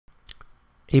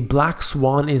A black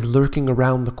swan is lurking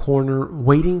around the corner,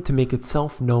 waiting to make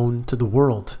itself known to the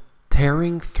world,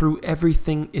 tearing through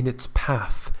everything in its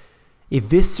path,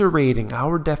 eviscerating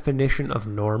our definition of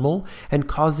normal and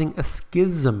causing a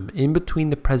schism in between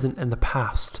the present and the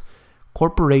past.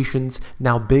 Corporations,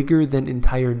 now bigger than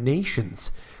entire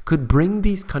nations, could bring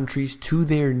these countries to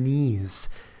their knees,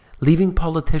 leaving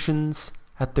politicians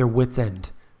at their wits'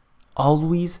 end.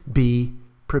 Always be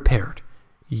prepared.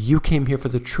 You came here for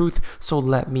the truth, so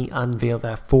let me unveil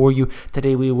that for you.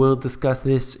 Today we will discuss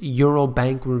this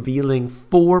Eurobank revealing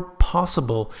 4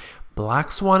 possible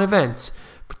black swan events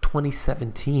for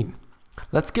 2017.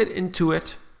 Let's get into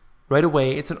it right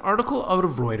away. It's an article out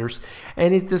of Reuters,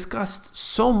 and it discussed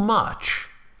so much.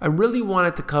 I really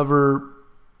wanted to cover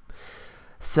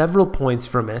several points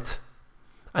from it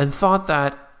and thought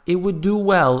that it would do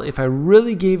well if I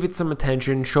really gave it some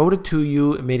attention, showed it to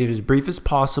you, and made it as brief as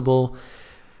possible.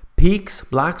 Peaks,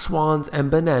 black swans,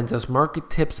 and bonanzas, market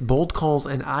tips, bold calls,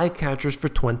 and eye catchers for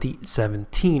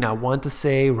 2017. I want to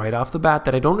say right off the bat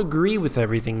that I don't agree with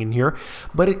everything in here,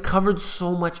 but it covered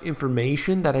so much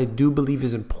information that I do believe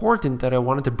is important that I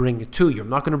wanted to bring it to you. I'm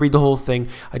not going to read the whole thing.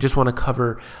 I just want to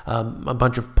cover a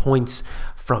bunch of points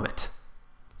from it.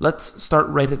 Let's start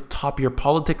right at the top here.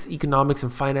 Politics, economics,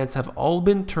 and finance have all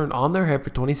been turned on their head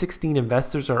for 2016.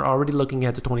 Investors are already looking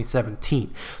ahead to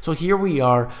 2017. So here we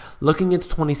are looking into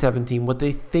 2017. What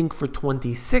they think for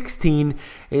 2016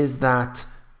 is that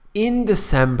in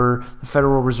December, the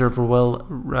Federal Reserve will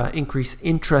increase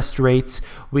interest rates.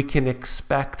 We can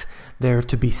expect there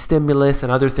to be stimulus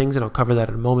and other things, and I'll cover that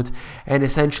in a moment. And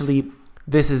essentially,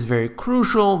 this is very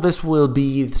crucial. This will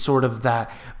be sort of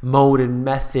that mode and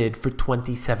method for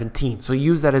 2017. So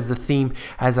use that as the theme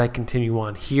as I continue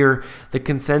on here. The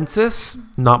consensus,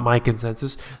 not my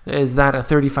consensus, is that a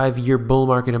 35-year bull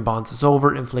market in bonds is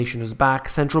over. Inflation is back.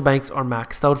 Central banks are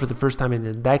maxed out for the first time in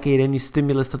a decade. Any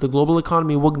stimulus to the global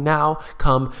economy will now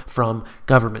come from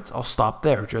governments. I'll stop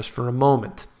there just for a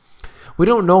moment. We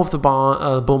don't know if the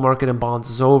bull market in bonds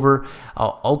is over.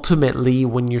 Ultimately,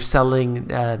 when you're selling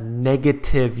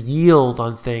negative yield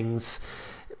on things,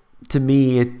 to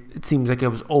me, it seems like it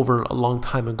was over a long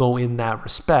time ago in that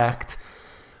respect.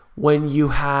 When you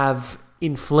have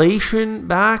inflation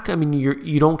back, I mean,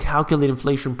 you don't calculate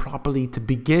inflation properly to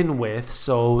begin with,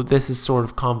 so this is sort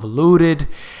of convoluted.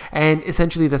 And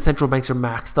essentially, the central banks are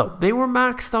maxed out. They were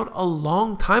maxed out a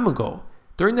long time ago,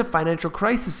 during the financial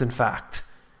crisis, in fact.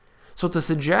 So to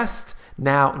suggest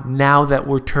now that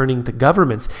we're turning to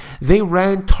governments, they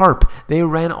ran TARP, they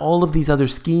ran all of these other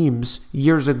schemes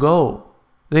years ago.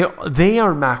 They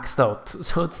are maxed out.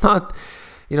 So it's not,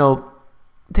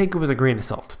 take it with a grain of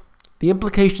salt. The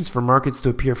implications for markets to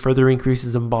appear further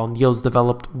increases in bond yields,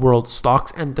 developed world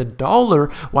stocks, and the dollar,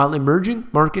 while emerging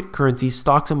market currencies,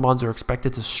 stocks and bonds are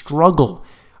expected to struggle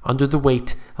under the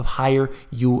weight of higher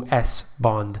U.S.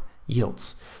 bond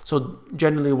yields. So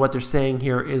generally what they're saying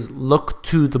here is look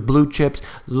to the blue chips,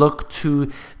 look to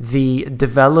the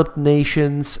developed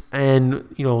nations, and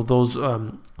those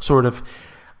sort of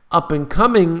up and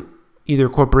coming either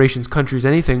corporations, countries,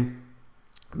 anything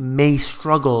may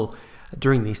struggle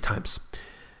during these times.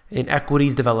 In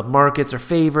equities, developed markets are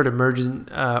favored,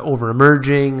 over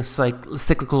emerging,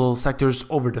 cyclical sectors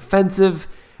over defensive.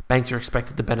 Banks are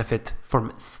expected to benefit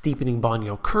from steepening bond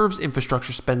yield curves.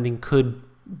 Infrastructure spending could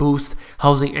boost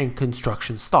housing and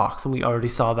construction stocks, and we already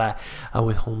saw that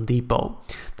with Home Depot.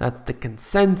 That's the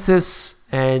consensus,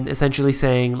 and essentially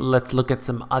saying let's look at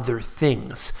some other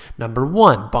things. Number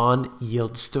 1, bond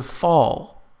yields to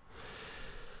fall.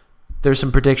 There's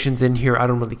some predictions in here. I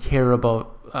don't really care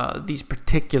about these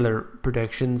particular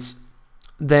predictions.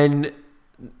 Then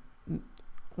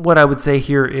what I would say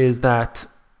here is that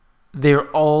they're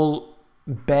all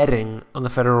betting on the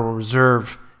Federal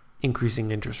Reserve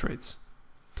increasing interest rates.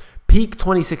 Peak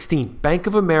 2016. Bank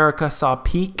of America saw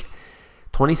peak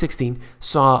 2016,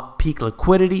 saw peak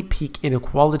liquidity, peak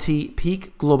inequality,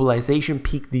 peak globalization,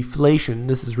 peak deflation.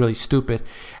 This is really stupid.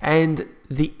 And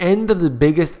the end of the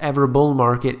biggest ever bull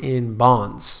market in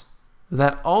bonds.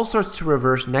 That all starts to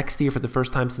reverse next year for the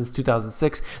first time since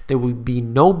 2006. There will be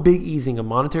no big easing of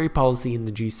monetary policy in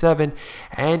the G7,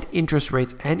 and interest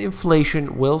rates and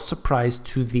inflation will surprise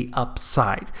to the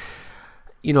upside.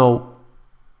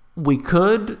 We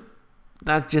could...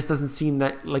 That just doesn't seem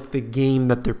that like the game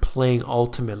that they're playing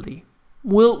ultimately.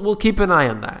 We'll keep an eye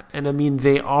on that. And I mean,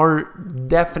 they are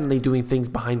definitely doing things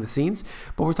behind the scenes,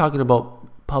 but we're talking about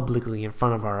publicly in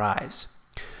front of our eyes.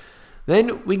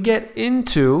 Then we get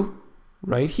into,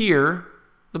 right here,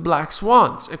 the black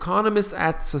swans. Economists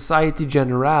at Societe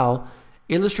Generale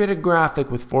illustrate a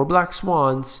graphic with 4 black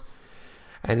swans,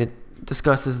 and it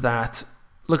discusses that.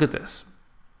 Look at this.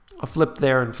 I'll flip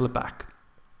there and flip back.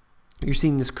 You're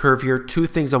seeing this curve here. Two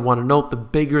things I want to note. The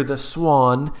bigger the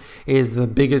swan is, the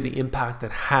bigger the impact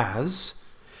it has.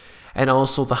 And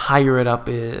also the higher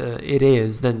it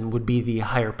is, then would be the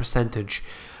higher percentage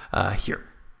here.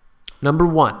 Number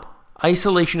one,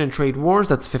 isolation and trade wars,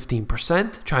 that's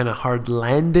 15%. China hard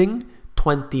landing,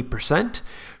 20%.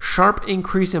 Sharp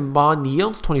increase in bond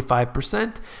yields,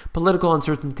 25%. Political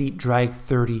uncertainty drag,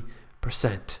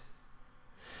 30%.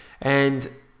 And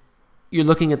you're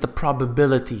looking at the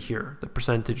probability here, the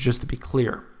percentage, just to be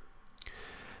clear.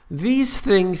 These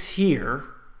things here,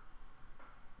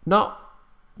 not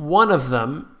one of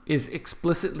them is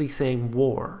explicitly saying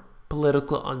war.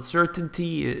 Political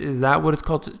uncertainty, is that what it's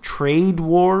called? Trade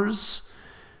wars?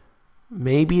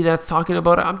 Maybe that's talking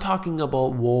about it. I'm talking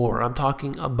about war. I'm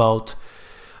talking about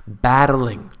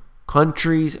battling.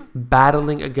 Countries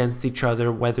battling against each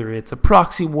other, whether it's a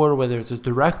proxy war, whether it's a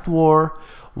direct war.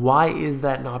 Why is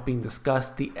that not being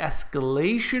discussed? The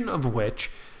escalation of which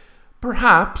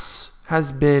perhaps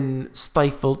has been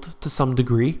stifled to some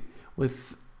degree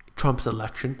with Trump's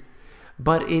election,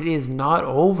 but it is not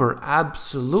over,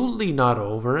 absolutely not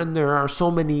over, and there are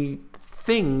so many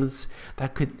things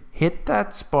that could hit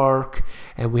that spark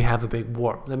and we have a big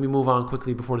war. Let me move on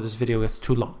quickly before this video gets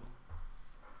too long.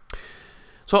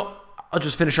 So I'll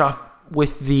just finish off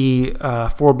with the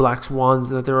 4 black swans,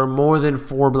 that there are more than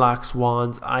 4 black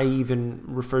swans. I even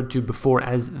referred to before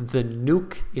as the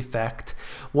nuke effect,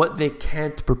 what they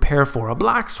can't prepare for. A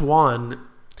black swan,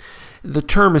 the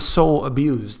term is so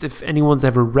abused. If anyone's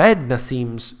ever read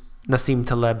Nassim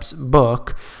Taleb's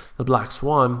book, The Black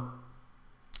Swan,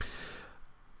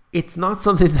 it's not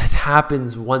something that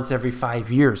happens once every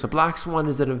 5 years. A black swan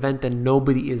is an event that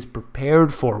nobody is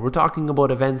prepared for. We're talking about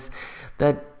events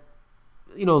that,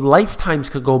 you know, lifetimes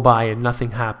could go by and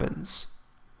nothing happens.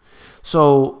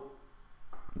 So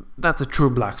that's a true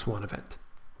black swan event.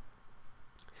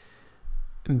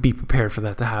 And be prepared for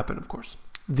that to happen, of course.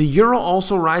 The euro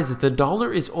also rises. The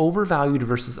dollar is overvalued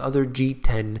versus other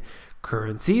G10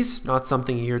 currencies. Not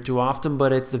something you hear too often,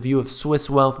 but it's the view of Swiss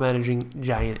wealth managing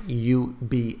giant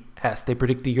UBS. They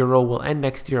predict the euro will end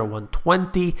next year at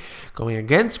 120, going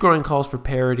against growing calls for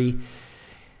parity.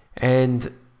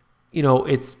 And, you know,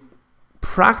 it's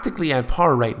practically at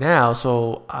par right now.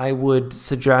 So I would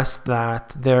suggest that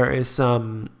there is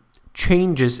some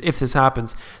changes, if this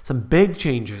happens, some big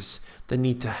changes that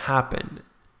need to happen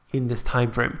in this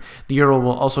time frame. The euro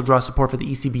will also draw support for the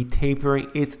ECB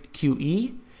tapering its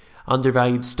QE.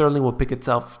 Undervalued sterling will pick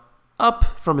itself up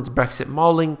from its Brexit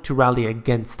mauling to rally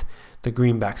against the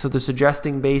greenback. So they're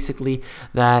suggesting basically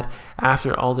that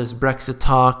after all this Brexit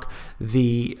talk,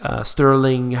 the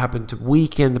sterling happened to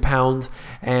weaken the pound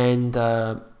and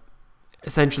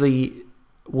essentially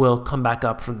will come back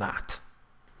up from that.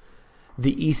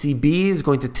 The ECB is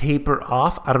going to taper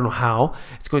off. I don't know how.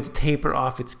 It's going to taper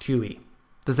off its QE.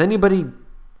 Does anybody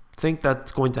think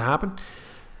that's going to happen?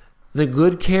 The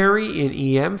good carry in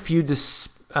EM, few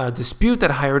dispute that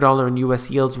higher dollar and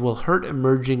US yields will hurt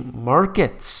emerging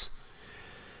markets.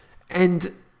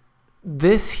 And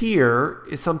this here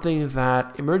is something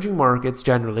that emerging markets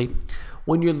generally,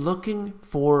 when you're looking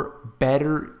for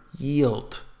better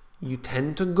yield, you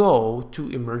tend to go to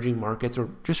emerging markets or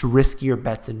just riskier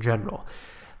bets in general.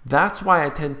 That's why I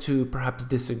tend to perhaps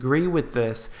disagree with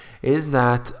this, is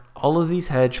that all of these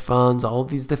hedge funds, all of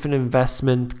these different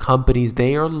investment companies,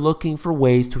 they are looking for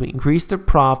ways to increase their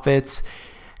profits,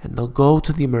 and they'll go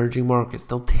to the emerging markets.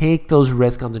 They'll take those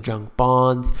risks on the junk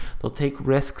bonds. They'll take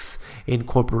risks in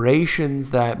corporations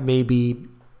that maybe,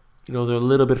 you know, they're a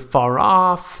little bit far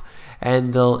off,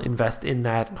 and they'll invest in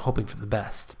that and hoping for the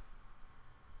best.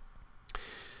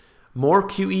 More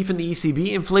QE from the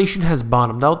ECB. Inflation has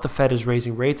bottomed out. The Fed is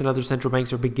raising rates and other central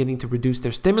banks are beginning to reduce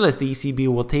their stimulus. The ECB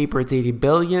will taper its $80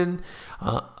 billion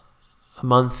a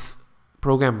month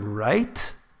program,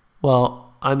 right?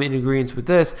 Well, I'm in agreement with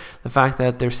this. The fact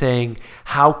that they're saying,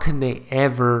 how can they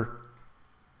ever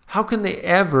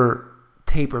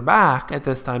taper back at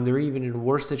this time? They're even in a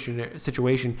worse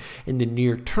situation in the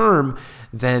near term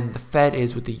than the Fed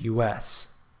is with the US.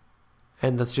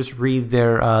 And let's just read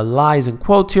their lies and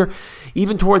quotes here.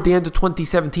 Even toward the end of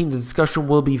 2017, the discussion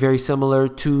will be very similar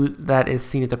to that is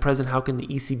seen at the present. How can the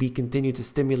ECB continue to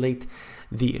stimulate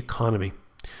the economy?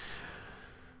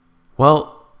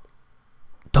 Well,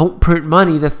 don't print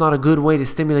money. That's not a good way to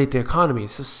stimulate the economy.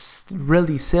 It's just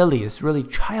really silly. It's really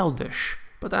childish.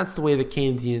 But that's the way the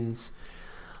Keynesians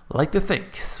like to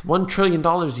think. $1 trillion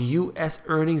U.S.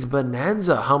 earnings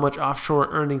bonanza. How much offshore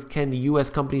earnings can the U.S.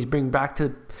 companies bring back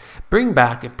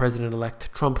if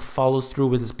President-elect Trump follows through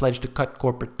with his pledge to cut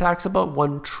corporate tax? About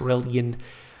 $1 trillion.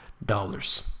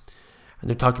 And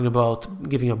they're talking about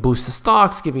giving a boost to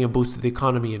stocks, giving a boost to the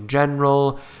economy in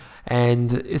general,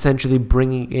 and essentially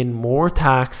bringing in more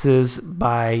taxes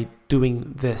by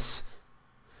doing this,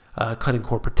 cutting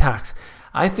corporate tax.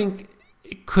 I think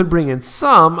it could bring in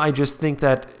some. I just think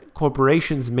that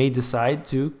corporations may decide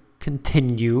to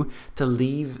continue to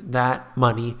leave that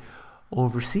money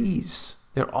overseas.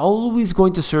 They're always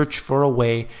going to search for a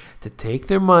way to take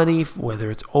their money,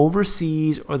 whether it's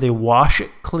overseas or they wash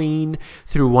it clean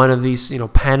through one of these,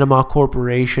 Panama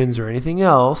corporations or anything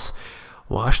else.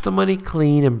 Wash the money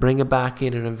clean and bring it back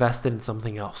in and invest it in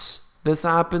something else. This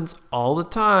happens all the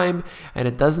time, and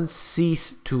it doesn't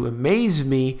cease to amaze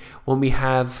me when we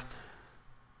have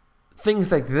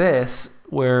things like this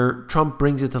where Trump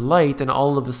brings it to light and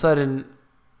all of a sudden,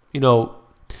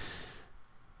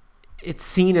 it's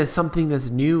seen as something that's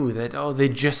new, that, they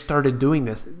just started doing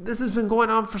this. This has been going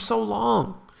on for so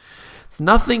long. It's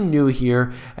nothing new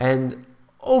here. And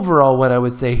overall, what I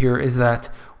would say here is that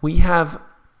we have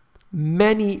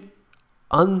many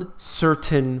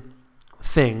uncertain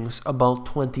things about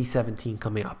 2017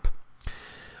 coming up.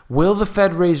 Will the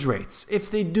Fed raise rates?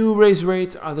 If they do raise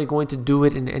rates, are they going to do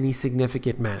it in any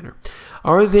significant manner?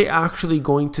 Are they actually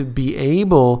going to be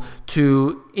able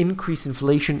to increase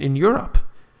inflation in Europe?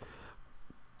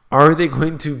 Are they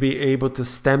going to be able to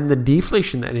stem the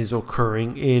deflation that is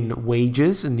occurring in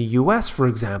wages in the US, for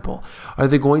example? Are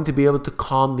they going to be able to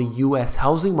calm the US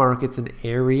housing markets in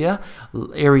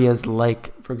areas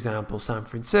like, for example, San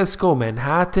Francisco,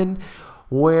 Manhattan,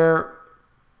 where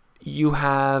you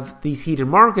have these heated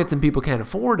markets and people can't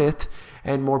afford it,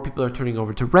 and more people are turning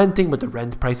over to renting, but the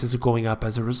rent prices are going up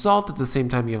as a result. At the same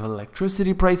time, you have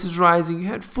electricity prices rising, you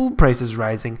had food prices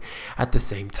rising at the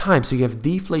same time. So you have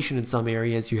deflation in some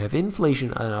areas, you have inflation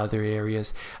in other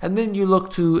areas, and then you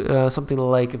look to something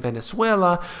like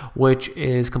Venezuela, which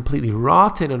is completely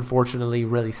rotten, unfortunately,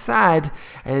 really sad,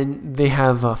 and they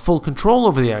have full control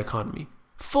over the economy.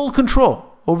 Full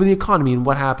control over the economy and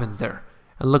what happens there.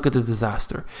 And look at the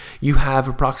disaster. You have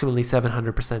approximately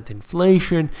 700%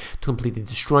 inflation, completely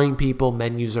destroying people.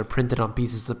 Menus are printed on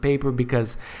pieces of paper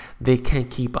because they can't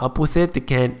keep up with it. They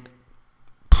can't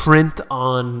print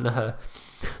on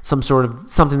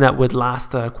something that would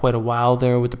last quite a while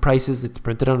there with the prices. It's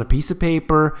printed on a piece of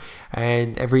paper,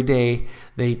 and every day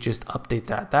they just update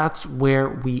that. That's where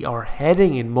we are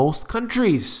heading in most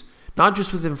countries. Not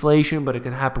just with inflation, but it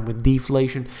can happen with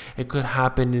deflation. It could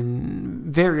happen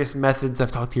in various methods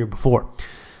I've talked here before.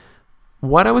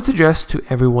 What I would suggest to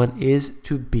everyone is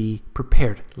to be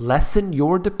prepared. Lessen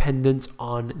your dependence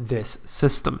on this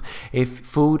system. If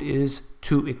food is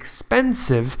too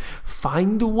expensive,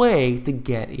 find a way to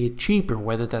get it cheaper,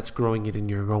 whether that's growing it in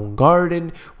your own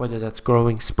garden, whether that's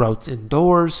growing sprouts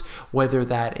indoors, whether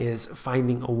that is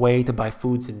finding a way to buy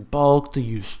foods in bulk, to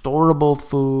use storable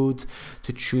foods,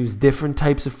 to choose different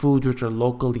types of foods which are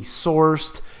locally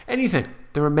sourced, anything.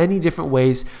 There are many different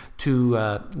ways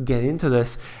to get into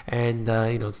this, and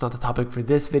it's not the topic for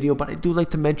this video, but I do like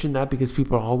to mention that because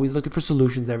people are always looking for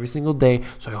solutions every single day,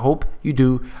 so I hope you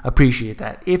do appreciate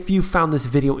that. If you found this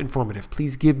video informative,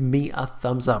 please give me a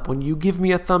thumbs up. When you give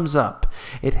me a thumbs up,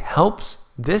 it helps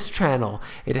this channel,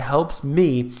 it helps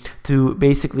me to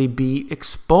basically be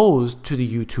exposed to the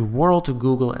YouTube world, to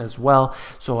Google as well,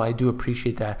 so I do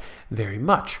appreciate that very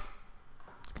much.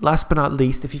 Last but not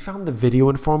least, if you found the video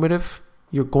informative,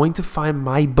 you're going to find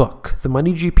my book, The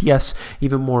Money GPS,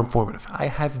 even more informative. I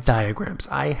have diagrams.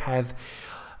 I have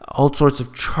all sorts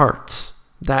of charts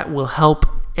that will help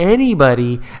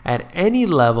anybody at any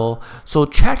level. So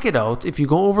check it out. If you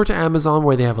go over to Amazon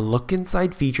where they have a look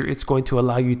inside feature, it's going to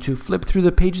allow you to flip through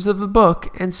the pages of the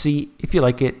book and see if you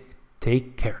like it.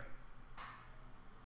 Take care.